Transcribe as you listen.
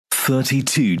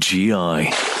32GI.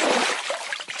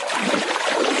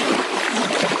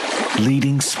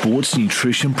 Leading sports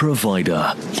nutrition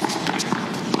provider.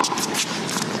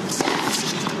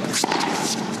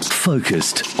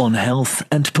 Focused on health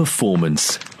and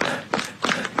performance.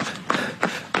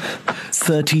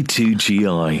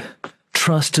 32GI.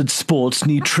 Trusted sports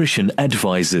nutrition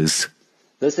advisors.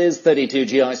 This is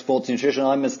 32GI Sports Nutrition.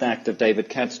 I'm Mr. Active David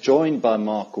Katz, joined by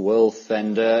Mark Wilf.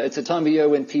 And it's a time of year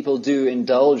when people do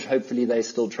indulge. Hopefully they're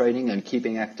still training and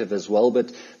keeping active as well.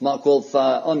 But Mark Wilf,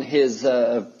 on his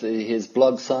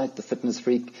blog site, The Fitness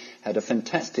Freak, had a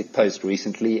fantastic post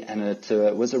recently, and it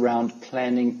was around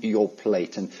planning your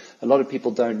plate. And a lot of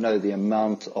people don't know the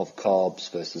amount of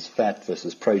carbs versus fat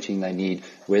versus protein they need,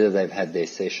 whether they've had their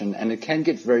session. And it can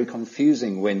get very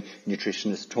confusing when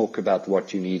nutritionists talk about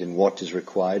what you need and what is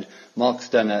required. Mark's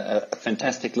done a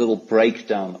fantastic little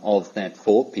breakdown of that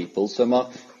for people. So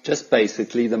Mark, just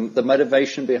basically the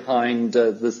motivation behind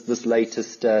this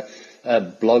latest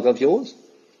blog of yours?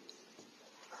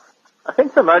 I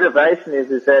think the motivation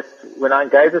is that when I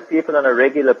engage with people on a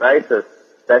regular basis,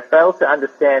 they fail to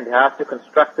understand how to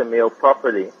construct a meal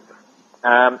properly.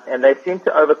 And they seem to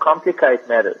overcomplicate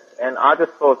matters. And I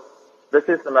just thought this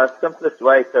is the most simplest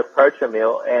way to approach a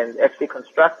meal and actually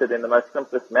construct it in the most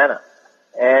simplest manner.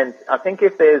 And I think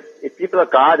if people are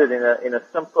guided in a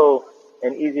simple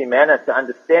and easy manner to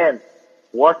understand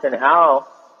what and how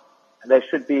they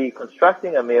should be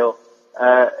constructing a meal,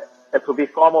 it will be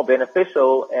far more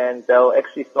beneficial, and they'll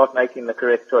actually start making the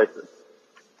correct choices.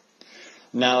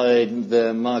 Now,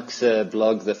 Mark's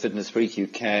blog, The Fitness Freak, you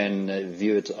can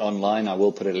view it online. I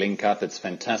will put a link up. It's a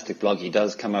fantastic blog. He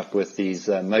does come up with these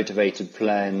motivated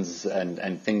plans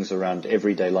and things around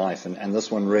everyday life. And this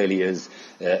one really is,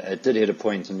 it did hit a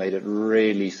point and made it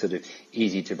really sort of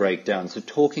easy to break down. So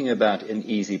talking about an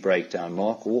easy breakdown,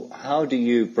 Mark, how do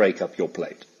you break up your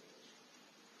plate?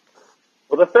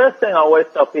 Well, the first thing I always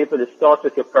tell people is start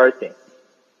with your protein.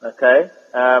 Okay?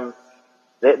 There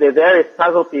are various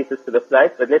puzzle pieces to the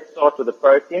plate, but let's start with the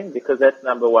protein because that's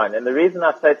number one. And the reason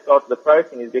I say start with the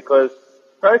protein is because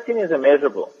protein is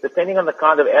immeasurable. Depending on the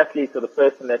kind of athlete or the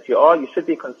person that you are, you should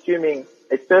be consuming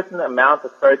a certain amount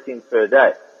of protein per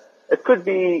day. It could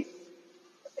be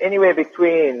anywhere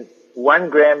between 1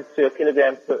 gram to a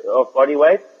kilogram of body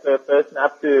weight per person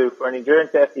up to, for an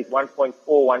endurance athlete, 1.4,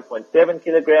 1.7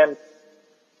 kilograms.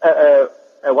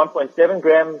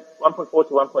 1.4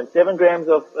 to 1.7 grams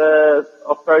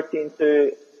of protein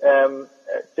to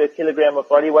a kilogram of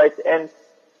body weight. And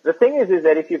the thing is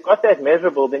that if you've got that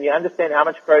measurable, then you understand how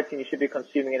much protein you should be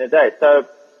consuming in a day. So,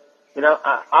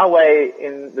 I weigh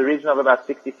in the region of about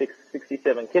 66,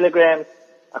 67 kilograms.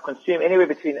 I consume anywhere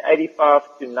between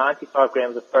 85 to 95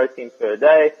 grams of protein per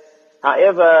day.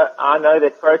 However, I know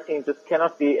that protein just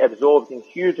cannot be absorbed in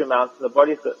huge amounts, and the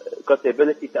body's got the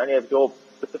ability to only absorb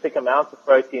specific amounts of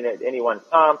protein at any one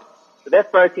time. So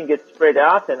that protein gets spread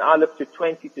out, and I look to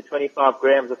 20 to 25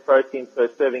 grams of protein per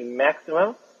serving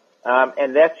maximum,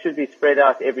 and that should be spread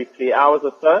out every 3 hours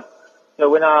or so. So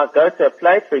when I go to a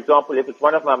plate, for example, if it's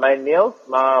one of my main meals,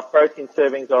 my protein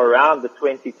servings are around the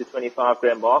 20 to 25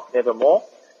 gram mark, never more.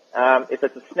 If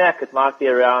it's a snack, it might be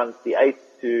around the 8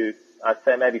 to, I'd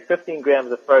say maybe 15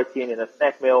 grams of protein in a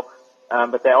snack meal.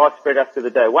 But they are spread out through the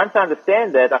day. Once I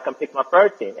understand that, I can pick my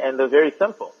protein, and they're very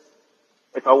simple.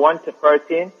 If I want a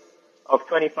protein of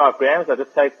 25 grams, I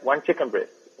just take 1 chicken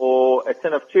breast, or a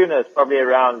tin of tuna is probably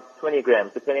around 20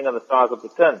 grams, depending on the size of the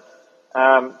tin.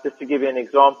 Just to give you an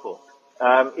example.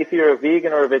 If you're a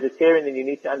vegan or a vegetarian, then you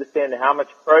need to understand how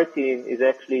much protein is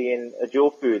actually in a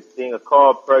dual food, being a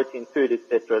carb, protein, food,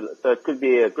 etc. So it could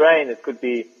be a grain, it could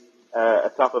be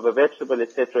a type of a vegetable,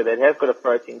 etc., that has got a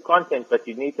protein content, but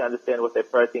you need to understand what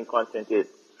that protein content is.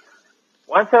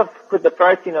 Once I've put the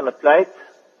protein on the plate,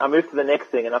 I move to the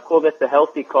next thing, and I call that the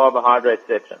healthy carbohydrate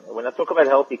section. When I talk about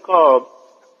healthy carbs,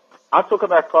 I talk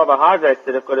about carbohydrates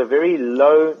that have got a very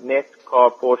low net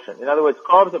carb portion. In other words,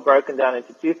 carbs are broken down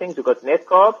into two things. We've got net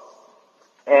carbs,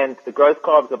 and the growth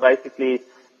carbs are basically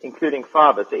including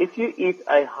fiber. So if you eat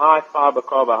a high fiber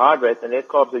carbohydrate, the net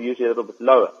carbs are usually a little bit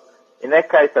lower. In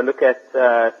that case, I look at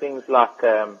things like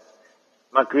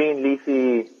my green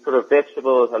leafy sort of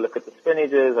vegetables. I look at the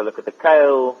spinaches. I look at the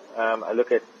kale. I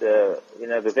look at the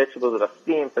vegetables that are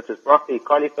steamed, such as broccoli,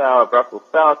 cauliflower, Brussels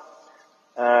sprouts.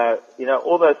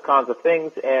 All those kinds of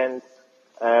things, and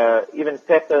even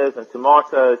peppers and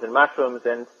tomatoes and mushrooms.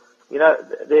 And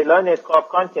their low net carb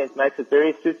content makes it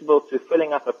very suitable to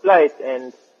filling up a plate,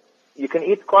 and you can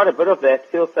eat quite a bit of that,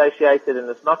 feel satiated, and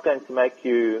it's not going to make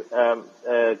you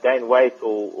gain weight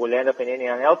or land up in any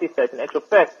unhealthy state. In actual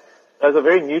fact, those are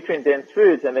very nutrient-dense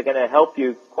foods, and they're going to help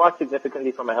you quite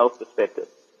significantly from a health perspective.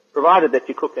 provided that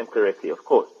you cook them correctly, of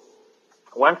course.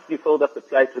 Once you filled up the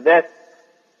plate with that,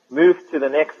 move to the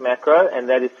next macro, and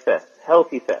that is fat,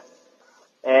 healthy fat.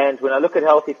 And when I look at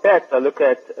healthy fats, I look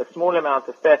at a small amount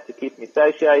of fat to keep me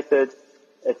satiated.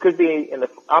 It could be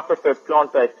I prefer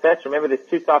plant-based fats. Remember, there's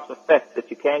two types of fats that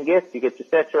you can get. You get your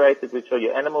saturated, which are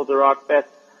your animal-derived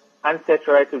fats,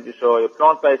 unsaturated, which are your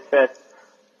plant-based fats.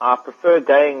 I prefer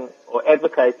going or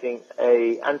advocating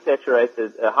a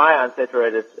high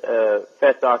unsaturated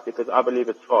fat diet because I believe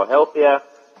it's far healthier.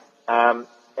 And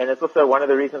it's also one of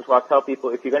the reasons why I tell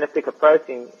people if you're going to pick a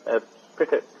protein,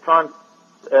 try and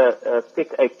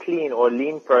pick a clean or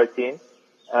lean protein,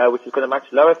 which has got a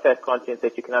much lower fat content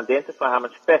that you can identify how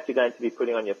much fat you're going to be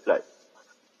putting on your plate.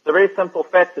 So very simple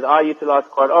fats that I utilize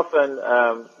quite often.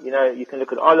 You can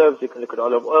look at olives, you can look at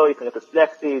olive oil, you can look at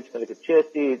flax seeds, you can look at chia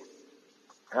seeds.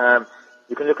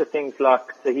 You can look at things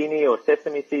like tahini or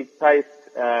sesame seed paste.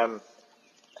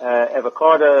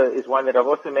 Avocado is one that I've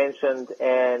also mentioned,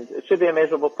 and it should be a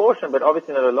measurable portion, but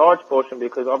obviously not a large portion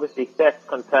because obviously fats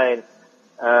contain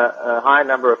a high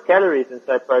number of calories than,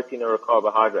 say, protein or a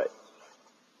carbohydrate.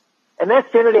 And that's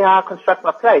generally how I construct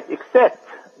my plate, except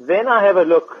then I have a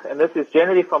look, and this is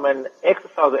generally from an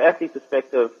exercise or athlete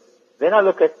perspective, then I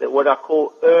look at what I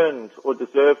call earned or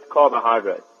deserved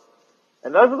carbohydrates.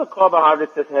 And those are the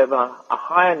carbohydrates that have a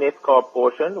higher net carb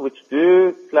portion, which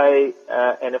do play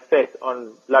an effect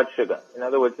on blood sugar. In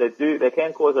other words, they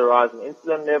can cause a rise in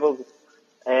insulin levels,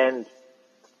 and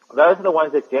those are the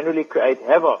ones that generally create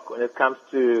havoc when it comes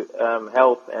to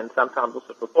health and sometimes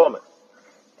also performance.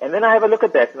 And then I have a look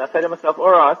at that, and I say to myself,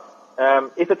 all right,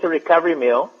 if it's a recovery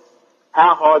meal,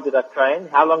 how hard did I train?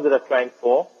 How long did I train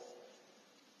for?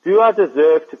 Do I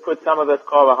deserve to put some of those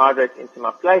carbohydrates into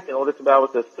my plate in order to be able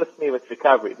to assist me with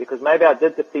recovery? Because maybe I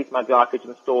did deplete my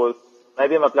glycogen stores,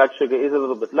 maybe my blood sugar is a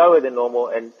little bit lower than normal,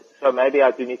 and so maybe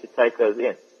I do need to take those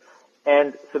in.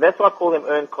 And so that's why I call them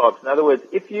earned carbs. In other words,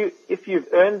 if you've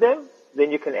earned them,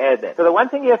 then you can add them. So the one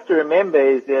thing you have to remember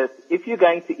is that if you're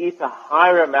going to eat a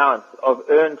higher amount of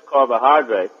earned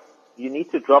carbohydrates, you need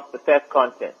to drop the fat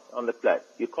content on the plate.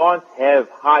 You can't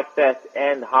have high fat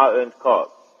and high earned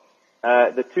carbs.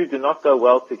 The two do not go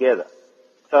well together.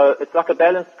 So it's like a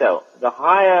balance scale. The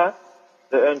higher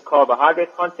the earned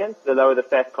carbohydrate content, the lower the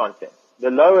fat content.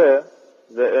 The lower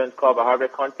the earned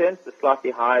carbohydrate content, the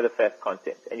slightly higher the fat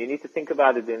content. And you need to think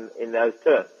about it in those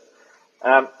terms.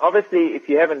 Obviously, if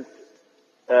you haven't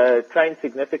trained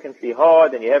significantly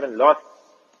hard and you haven't lost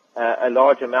a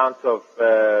large amount of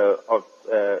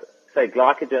say,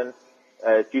 glycogen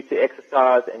due to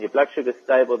exercise and your blood sugar is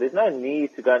stable, there's no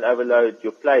need to go and overload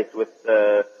your plate with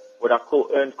what I call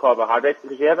earned carbohydrates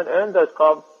because you haven't earned those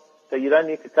carbs, so you don't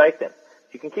need to take them.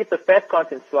 You can keep the fat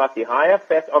content slightly higher.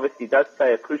 Fat obviously does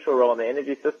play a crucial role in the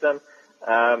energy system,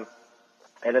 and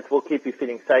it will keep you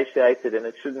feeling satiated, and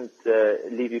it shouldn't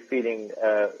leave you feeling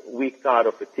weak, tired,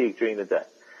 or fatigued during the day.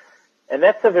 And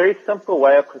that's a very simple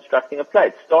way of constructing a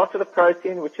plate. Start with a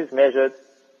protein, which is measured.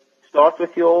 Start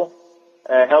with your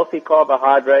healthy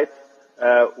carbohydrates,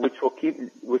 which are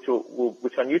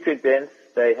nutrient dense.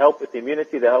 They help with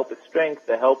immunity, they help with strength,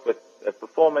 they help with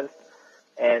performance,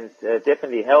 and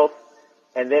definitely health.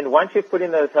 And then once you've put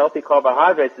in those healthy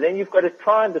carbohydrates, then you've got to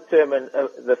try and determine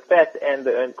the fat and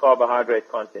the earned carbohydrate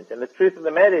content. And the truth of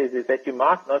the matter is that you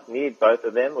might not need both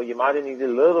of them, or you might need a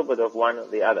little bit of one or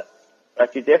the other.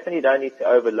 But you definitely don't need to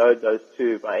overload those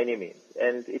two by any means.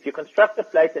 And if you construct a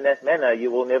plate in that manner,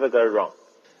 you will never go wrong.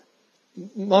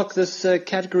 Mark, this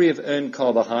category of earned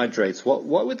carbohydrates, what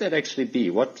would that actually be?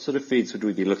 What sort of foods would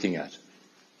we be looking at?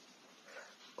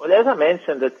 Well, as I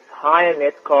mentioned, it's higher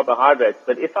net carbohydrates,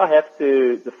 but if I have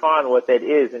to define what that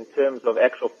is in terms of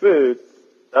actual food,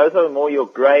 those are more your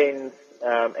grains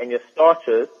and your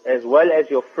starches as well as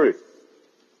your fruit.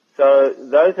 So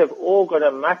those have all got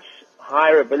a much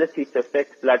higher ability to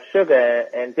affect blood sugar,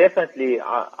 and definitely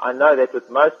I know that with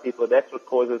most people that's what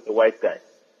causes the weight gain.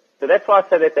 So that's why I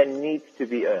say that they need to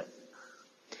be earned.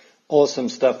 Awesome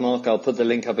stuff, Mark. I'll put the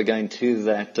link up again to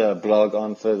that blog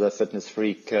on for the Fitness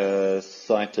Freak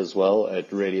site as well.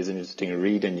 It really is an interesting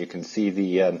read, and you can see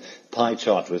the pie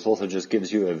chart, which also just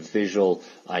gives you a visual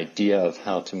idea of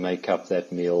how to make up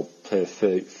that meal per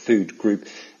food group.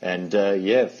 And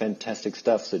yeah, fantastic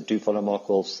stuff. So do follow Mark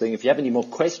Wolf's thing. If you have any more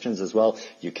questions as well,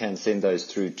 you can send those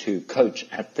through to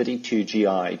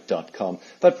coach@32gi.com.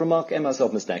 But from Mark and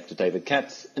myself, Mr. Actor David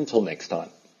Katz, until next time.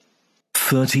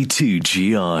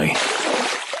 32GI.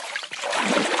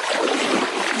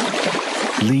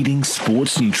 Leading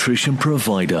sports nutrition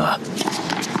provider.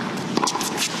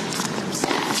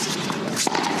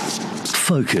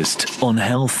 Focused on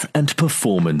health and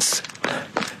performance.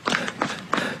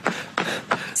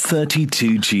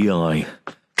 32GI.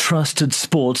 Trusted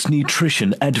sports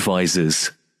nutrition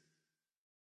advisors.